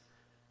grace.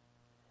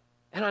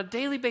 And on a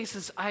daily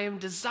basis, I am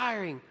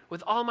desiring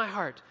with all my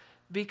heart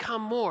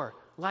become more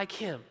like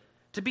him,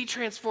 to be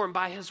transformed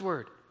by his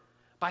word,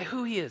 by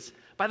who he is,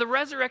 by the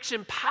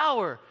resurrection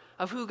power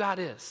of who God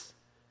is.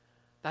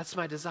 That's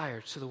my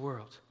desire to the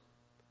world.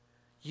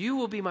 You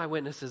will be my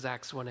witnesses,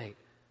 Acts 1:8.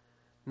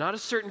 Not a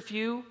certain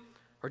few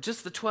or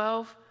just the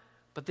 12,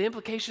 but the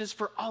implication is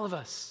for all of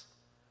us.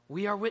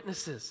 We are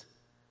witnesses.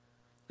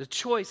 The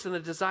choice and the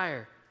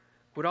desire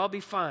would all be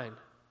fine.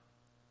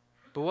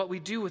 But what we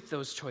do with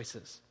those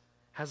choices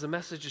has a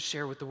message to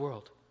share with the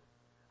world.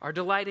 Our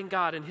delight in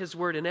God and his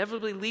word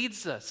inevitably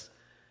leads us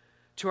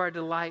to our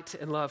delight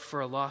and love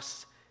for a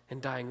lost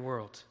and dying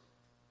world.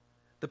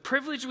 The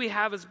privilege we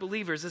have as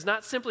believers is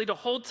not simply to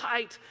hold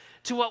tight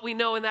to what we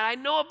know and that I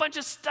know a bunch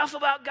of stuff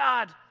about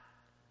God.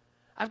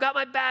 I've got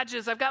my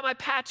badges, I've got my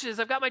patches,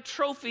 I've got my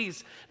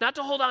trophies, not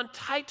to hold on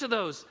tight to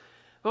those.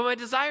 But my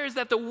desire is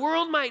that the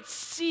world might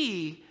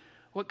see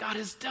what God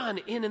has done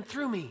in and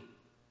through me.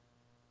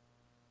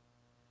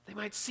 They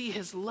might see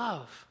his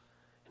love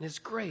and his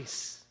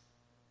grace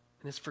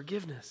and his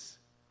forgiveness.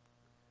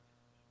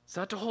 It's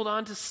not to hold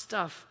on to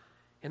stuff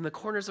in the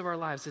corners of our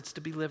lives, it's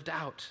to be lived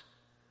out.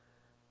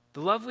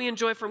 The love we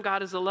enjoy from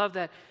God is a love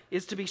that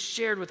is to be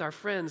shared with our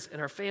friends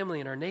and our family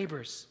and our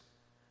neighbors.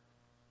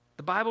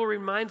 The Bible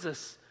reminds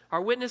us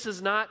our witness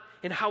is not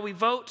in how we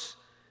vote,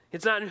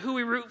 it's not in who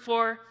we root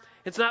for,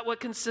 it's not what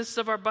consists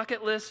of our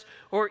bucket list,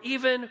 or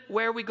even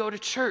where we go to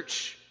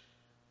church.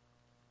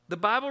 The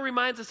Bible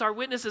reminds us our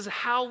witness is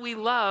how we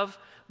love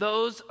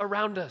those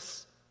around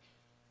us.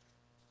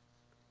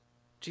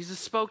 Jesus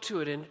spoke to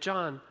it in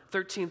John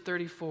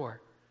 13:34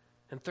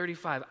 and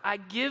 35. I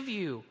give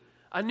you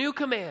a new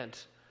command.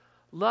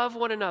 Love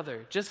one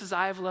another, just as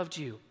I have loved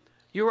you.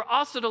 You are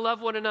also to love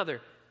one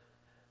another.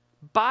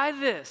 By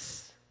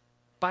this,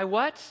 by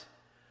what?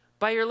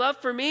 By your love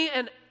for me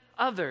and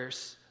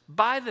others.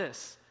 By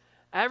this,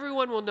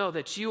 everyone will know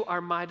that you are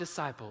my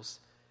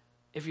disciples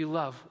if you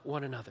love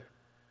one another.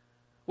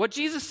 What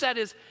Jesus said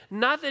is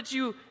not that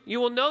you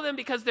will know them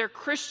because they're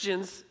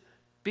Christians.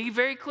 Be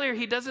very clear,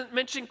 he doesn't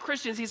mention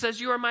Christians. He says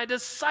you are my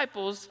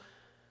disciples.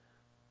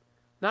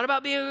 Not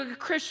about being a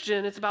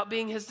Christian, it's about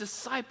being his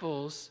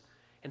disciples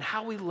and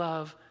how we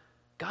love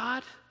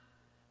God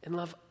and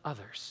love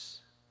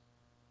others.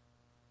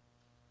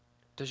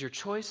 Does your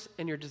choice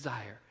and your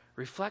desire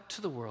reflect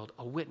to the world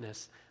a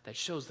witness that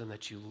shows them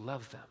that you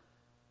love them,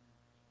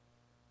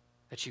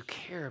 that you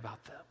care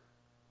about them,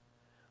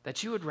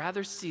 that you would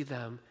rather see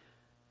them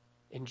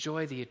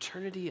enjoy the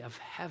eternity of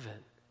heaven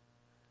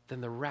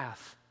than the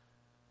wrath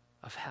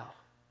of hell?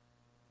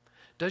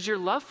 Does your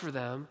love for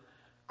them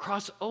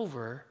cross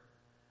over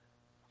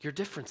your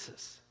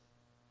differences?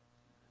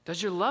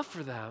 Does your love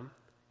for them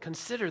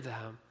consider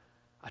them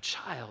a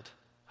child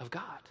of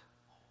God?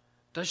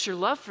 Does your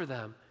love for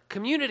them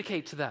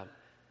communicate to them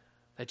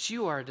that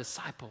you are a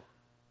disciple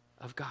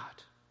of God?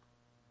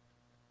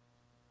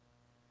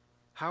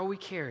 How are we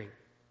caring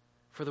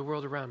for the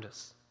world around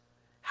us?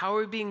 How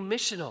are we being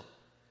missional,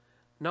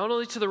 not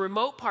only to the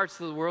remote parts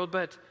of the world,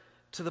 but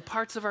to the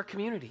parts of our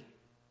community?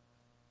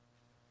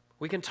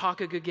 We can talk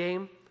a good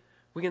game.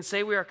 We can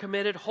say we are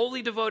committed,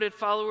 wholly devoted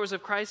followers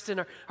of Christ,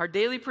 and our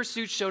daily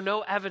pursuits show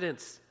no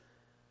evidence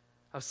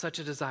of such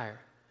a desire.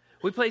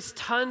 We place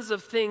tons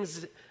of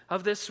things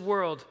of this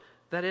world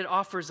that it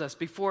offers us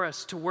before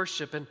us to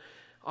worship and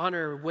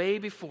honor way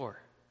before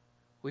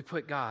we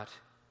put God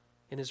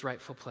in his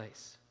rightful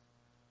place.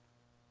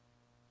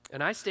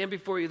 And I stand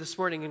before you this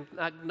morning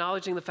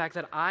acknowledging the fact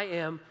that I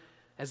am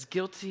as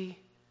guilty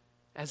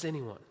as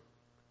anyone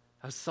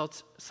of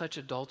such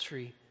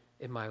adultery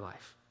in my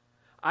life.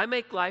 I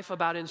make life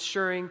about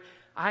ensuring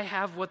I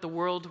have what the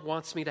world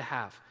wants me to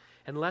have,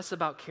 and less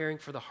about caring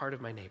for the heart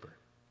of my neighbor.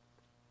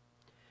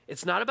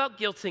 It's not about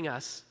guilting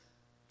us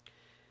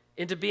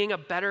into being a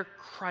better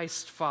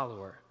Christ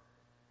follower.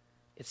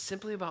 It's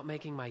simply about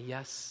making my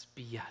yes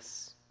be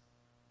yes.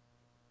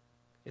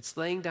 It's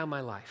laying down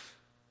my life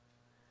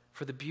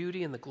for the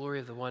beauty and the glory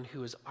of the one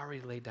who has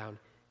already laid down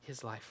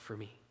his life for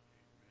me.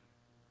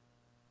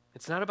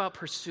 It's not about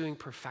pursuing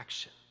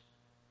perfection,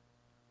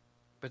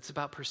 but it's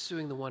about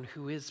pursuing the one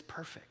who is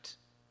perfect.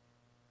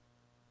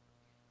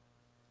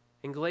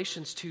 In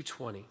Galatians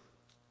 2:20,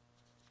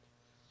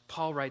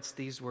 Paul writes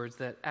these words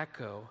that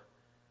echo,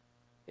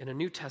 in a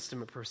New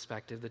Testament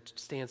perspective, the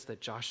stance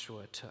that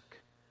Joshua took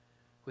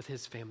with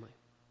his family.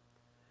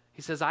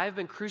 He says, I have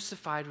been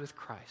crucified with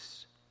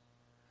Christ.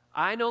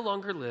 I no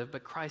longer live,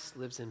 but Christ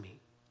lives in me.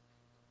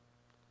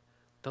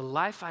 The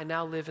life I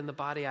now live in the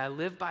body, I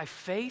live by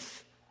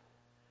faith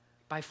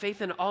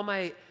in all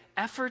my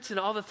efforts and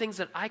all the things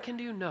that I can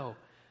do. No,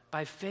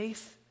 by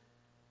faith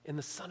in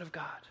the Son of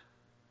God,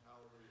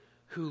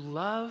 who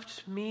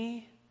loved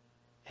me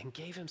and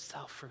gave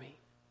himself for me.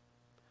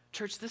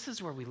 Church, this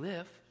is where we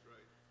live.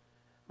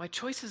 My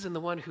choice is in the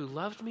one who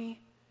loved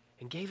me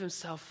and gave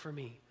himself for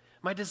me.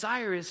 My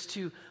desire is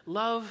to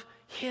love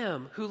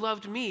him who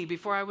loved me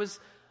before I was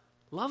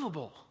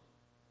lovable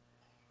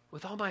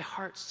with all my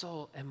heart,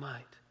 soul, and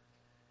mind.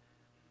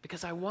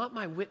 Because I want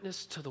my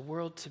witness to the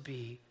world to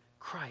be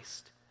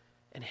Christ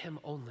and him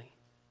only.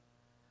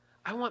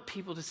 I want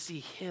people to see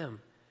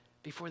him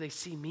before they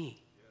see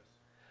me.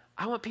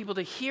 I want people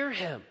to hear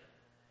him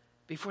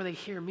before they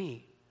hear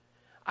me.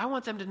 I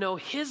want them to know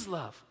his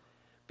love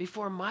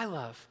before my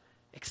love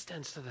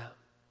extends to them.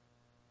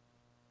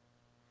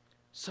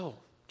 So,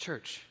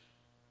 church,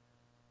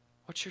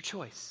 what's your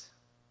choice?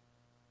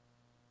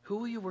 Who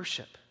will you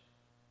worship?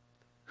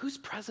 Whose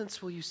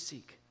presence will you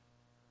seek?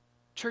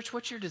 Church,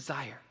 what's your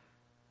desire?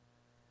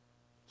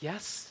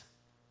 Yes,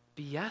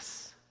 be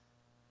yes.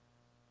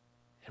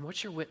 And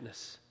what's your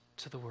witness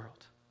to the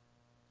world?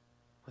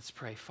 Let's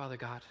pray. Father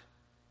God,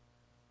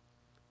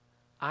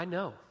 I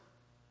know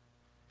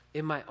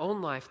in my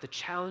own life the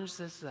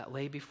challenges that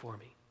lay before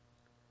me.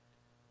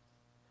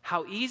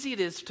 How easy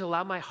it is to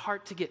allow my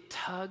heart to get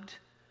tugged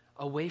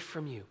away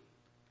from you.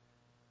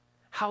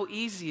 How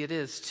easy it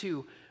is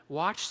to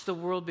watch the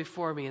world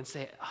before me and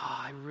say,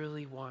 I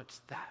really want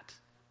that.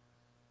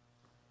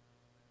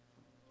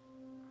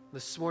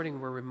 This morning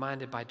we're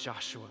reminded by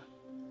Joshua,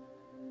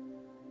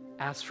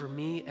 as for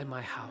me and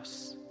my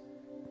house,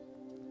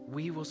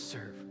 we will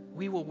serve.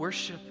 We will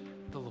worship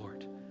the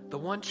Lord, the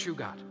one true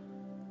God.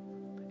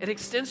 It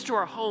extends to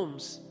our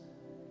homes,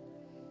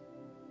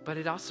 but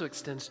it also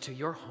extends to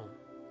your home,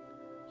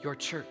 your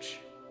church.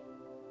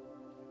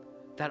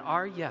 That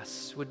our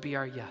yes would be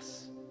our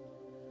yes.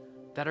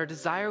 That our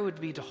desire would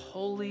be to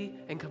wholly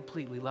and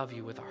completely love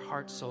you with our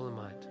heart, soul, and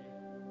mind.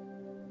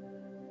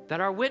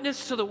 That our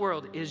witness to the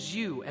world is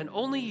you and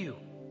only you.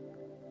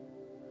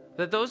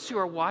 That those who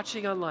are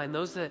watching online,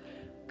 those that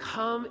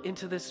come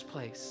into this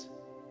place,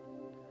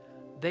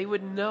 they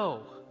would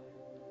know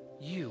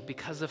you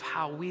because of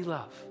how we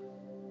love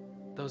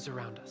those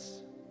around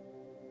us.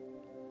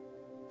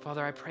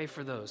 Father, I pray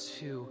for those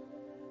who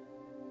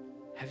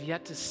have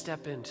yet to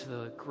step into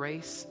the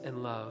grace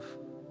and love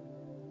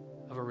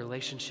of a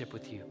relationship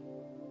with you.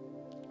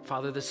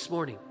 Father, this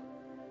morning,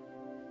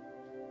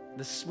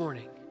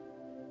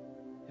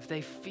 if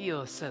they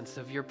feel a sense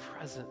of your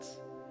presence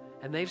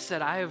and they've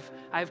said, I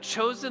have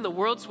chosen the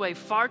world's way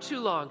far too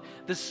long,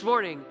 this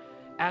morning,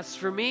 as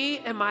for me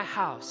and my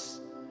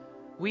house,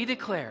 we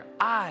declare,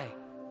 I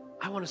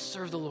want to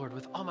serve the Lord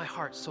with all my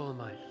heart, soul, and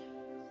mind.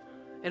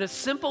 In a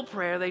simple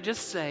prayer, they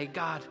just say,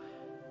 God,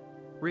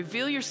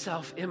 reveal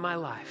yourself in my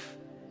life.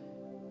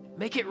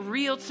 Make it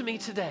real to me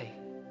today.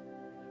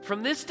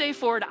 From this day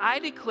forward, I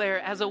declare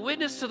as a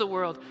witness to the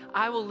world,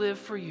 I will live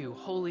for you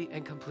wholly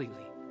and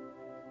completely.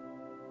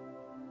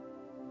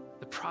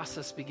 The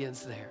process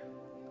begins there.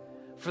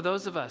 For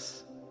those of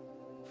us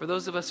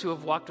who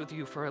have walked with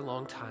you for a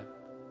long time,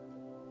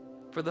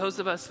 for those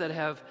of us that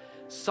have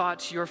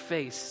sought your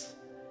face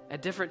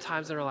at different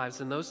times in our lives,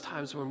 and those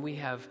times when we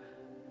have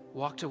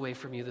walked away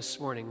from you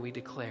this morning, we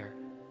declare,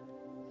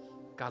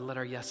 God, let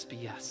our yes be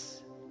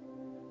yes.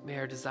 May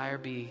our desire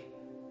be,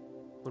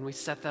 when we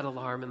set that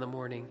alarm in the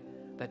morning,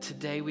 that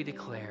today we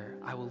declare,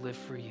 I will live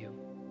for you.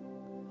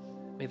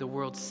 May the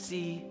world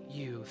see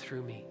you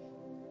through me.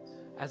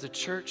 As a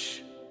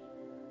church,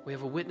 we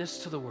have a witness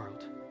to the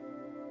world.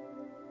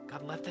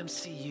 God, let them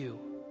see you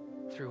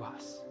through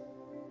us.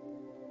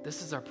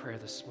 This is our prayer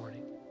this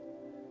morning.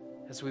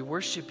 As we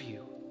worship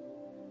you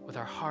with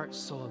our heart,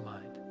 soul, and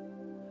mind,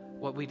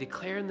 what we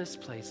declare in this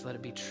place, let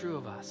it be true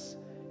of us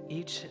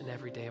each and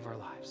every day of our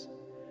lives.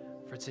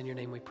 For it's in your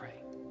name we pray.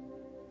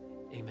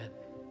 Amen.